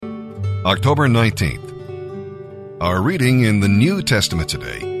October 19th. Our reading in the New Testament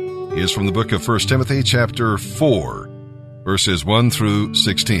today is from the book of 1 Timothy chapter 4, verses 1 through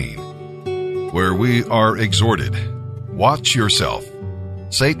 16, where we are exhorted, "Watch yourself.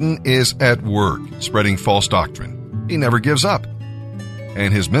 Satan is at work, spreading false doctrine. He never gives up,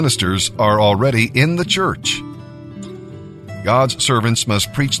 and his ministers are already in the church. God's servants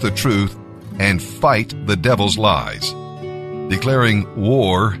must preach the truth and fight the devil's lies. Declaring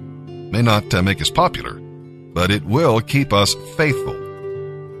war may not make us popular, but it will keep us faithful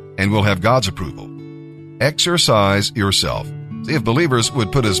and will have God's approval. Exercise yourself." See, if believers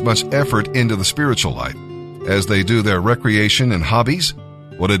would put as much effort into the spiritual life as they do their recreation and hobbies,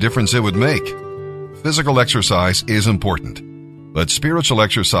 what a difference it would make. Physical exercise is important, but spiritual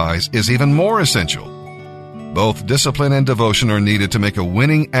exercise is even more essential. Both discipline and devotion are needed to make a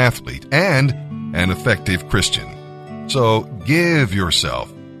winning athlete and an effective Christian. So give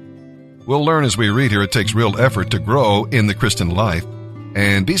yourself. We'll learn as we read here it takes real effort to grow in the Christian life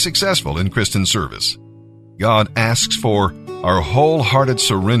and be successful in Christian service. God asks for our wholehearted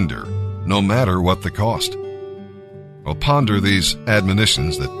surrender, no matter what the cost. Well, ponder these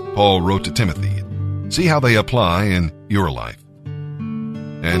admonitions that Paul wrote to Timothy. See how they apply in your life.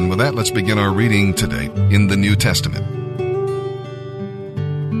 And with that, let's begin our reading today in the New Testament.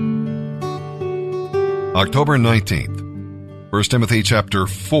 October 19th, 1 Timothy chapter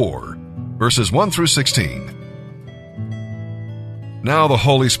 4, verses 1 through 16. Now the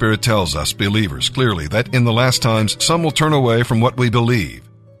Holy Spirit tells us, believers, clearly that in the last times some will turn away from what we believe.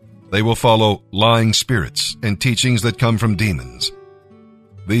 They will follow lying spirits and teachings that come from demons.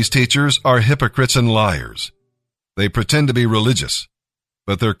 These teachers are hypocrites and liars. They pretend to be religious,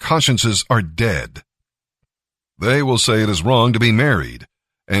 but their consciences are dead. They will say it is wrong to be married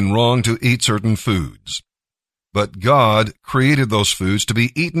and wrong to eat certain foods. But God created those foods to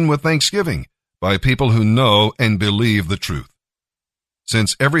be eaten with thanksgiving by people who know and believe the truth.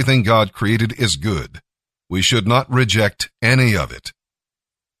 Since everything God created is good, we should not reject any of it.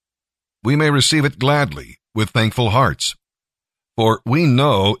 We may receive it gladly with thankful hearts, for we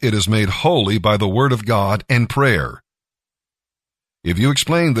know it is made holy by the word of God and prayer. If you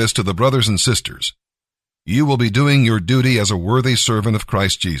explain this to the brothers and sisters, you will be doing your duty as a worthy servant of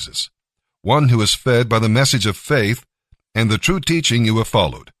Christ Jesus, one who is fed by the message of faith and the true teaching you have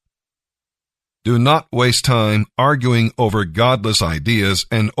followed. Do not waste time arguing over godless ideas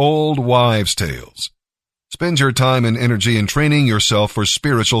and old wives' tales. Spend your time and energy in training yourself for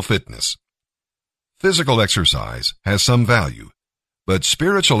spiritual fitness. Physical exercise has some value, but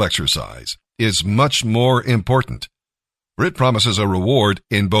spiritual exercise is much more important, for it promises a reward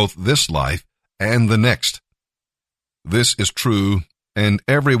in both this life and the next. This is true, and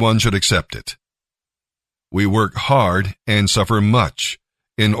everyone should accept it. We work hard and suffer much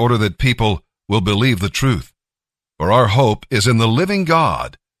in order that people will believe the truth, for our hope is in the living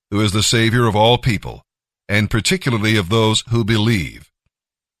God, who is the Savior of all people, and particularly of those who believe.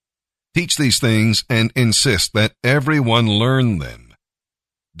 Teach these things and insist that everyone learn them.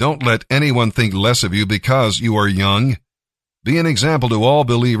 Don't let anyone think less of you because you are young. Be an example to all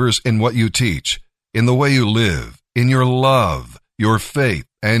believers in what you teach, in the way you live, in your love, your faith,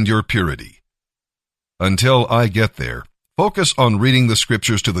 and your purity. Until I get there, focus on reading the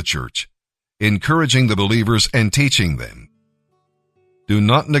scriptures to the church, encouraging the believers and teaching them. Do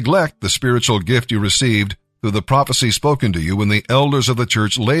not neglect the spiritual gift you received through the prophecy spoken to you when the elders of the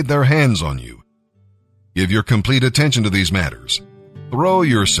church laid their hands on you. Give your complete attention to these matters. Throw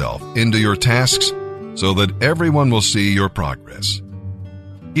yourself into your tasks so that everyone will see your progress.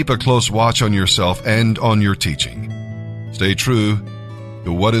 Keep a close watch on yourself and on your teaching. Stay true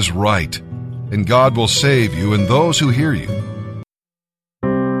to what is right, and God will save you and those who hear you.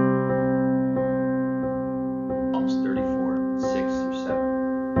 Psalms 34,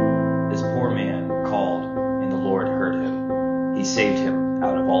 6-7. This poor man called, and the Lord heard him. He saved him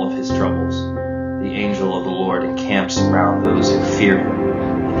out of all of his troubles. The angel of the Lord encamps around those who fear him,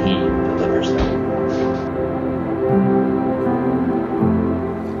 and he delivers them.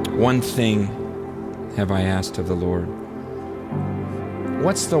 One thing have I asked of the Lord.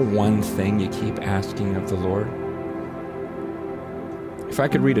 What's the one thing you keep asking of the Lord? If I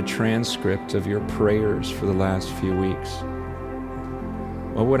could read a transcript of your prayers for the last few weeks,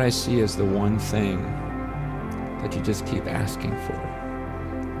 what would I see as the one thing that you just keep asking for?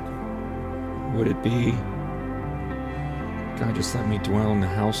 Would it be, God, just let me dwell in the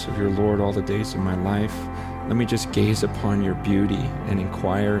house of your Lord all the days of my life. Let me just gaze upon your beauty and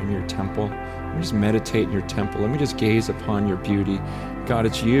inquire in your temple. Let me just meditate in your temple. Let me just gaze upon your beauty. God,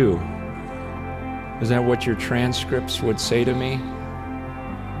 it's you. Is that what your transcripts would say to me?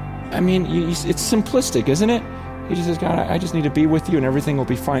 It's simplistic, isn't it? He just says, God, I just need to be with you and everything will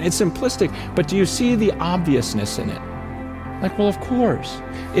be fine. It's simplistic, but do you see the obviousness in it? Like, well, of course.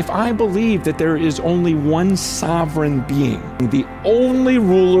 If I believe that there is only one sovereign being, the only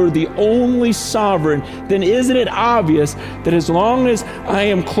ruler, the only sovereign, then isn't it obvious that as long as I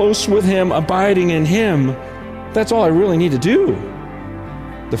am close with him, abiding in him, that's all I really need to do?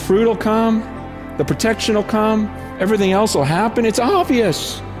 The fruit will come, the protection will come, everything else will happen. It's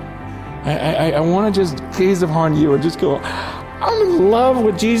obvious. I want to just gaze upon you and just go, I'm in love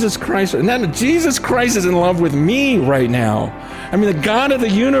with Jesus Christ. And then Jesus Christ is in love with me right now. The God of the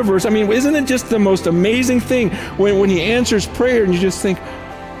universe. Isn't it just the most amazing thing when he answers prayer and you just think,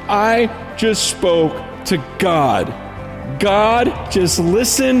 I just spoke to God. God just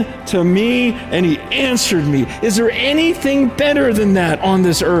listened to me and he answered me. Is there anything better than that on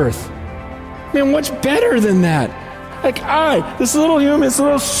this earth? What's better than that? This little human, this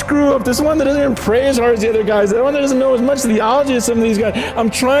little screw up, this one that doesn't even pray as hard as the other guys, the one that doesn't know as much theology as some of these guys.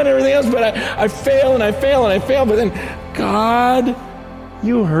 I'm trying everything else, but I fail and I fail and I fail. But then, God,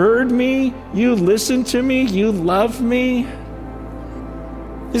 you heard me, you listened to me, you love me.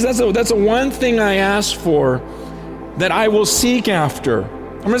 That's the one thing I ask for, that I will seek after.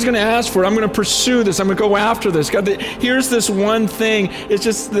 I'm just going to ask for it. I'm going to pursue this. I'm going to go after this. God, here's this one thing. It's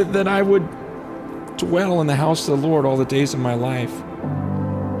just that I would dwell in the house of the Lord all the days of my life,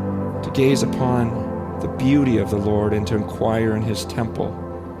 to gaze upon the beauty of the Lord and to inquire in his temple.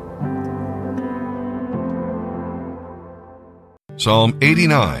 Psalm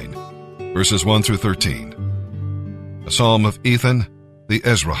 89, verses 1 through 13. A psalm of Ethan the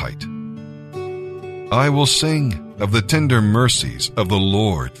Ezrahite. I will sing of the tender mercies of the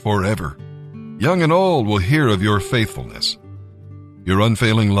Lord forever. Young and old will hear of your faithfulness. Your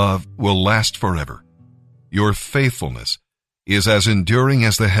unfailing love will last forever. Your faithfulness is as enduring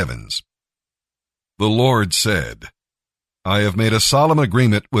as the heavens. The Lord said, I have made a solemn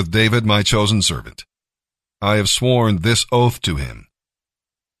agreement with David, my chosen servant. I have sworn this oath to him.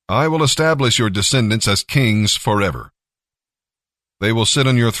 I will establish your descendants as kings forever. They will sit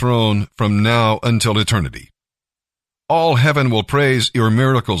on your throne from now until eternity. All heaven will praise your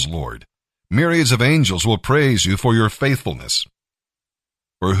miracles, Lord. Myriads of angels will praise you for your faithfulness.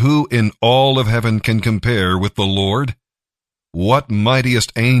 For who in all of heaven can compare with the Lord? What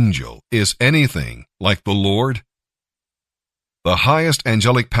mightiest angel is anything like the Lord? The highest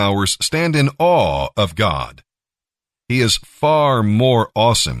angelic powers stand in awe of God. He is far more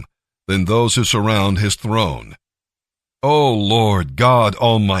awesome than those who surround his throne. O Lord God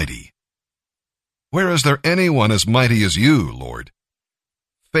Almighty! Where is there anyone as mighty as you, Lord?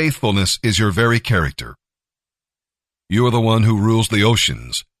 Faithfulness is your very character. You are the one who rules the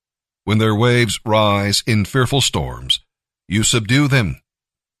oceans. When their waves rise in fearful storms, you subdue them.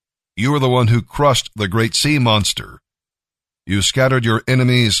 You are the one who crushed the great sea monster. You scattered your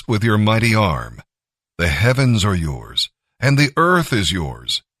enemies with your mighty arm. The heavens are yours, and the earth is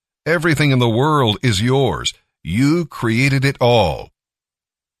yours. Everything in the world is yours. You created it all.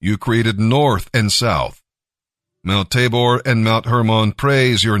 You created north and south. Mount Tabor and Mount Hermon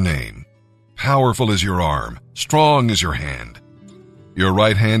praise your name. Powerful is your arm, strong is your hand. Your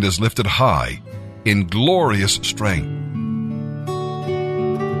right hand is lifted high in glorious strength.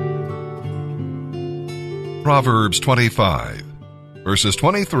 Proverbs 25, verses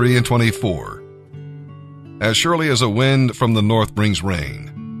 23 and 24. As surely as a wind from the north brings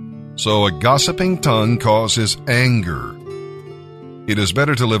rain, so a gossiping tongue causes anger. It is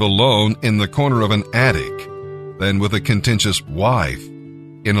better to live alone in the corner of an attic than with a contentious wife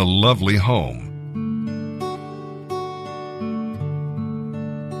in a lovely home.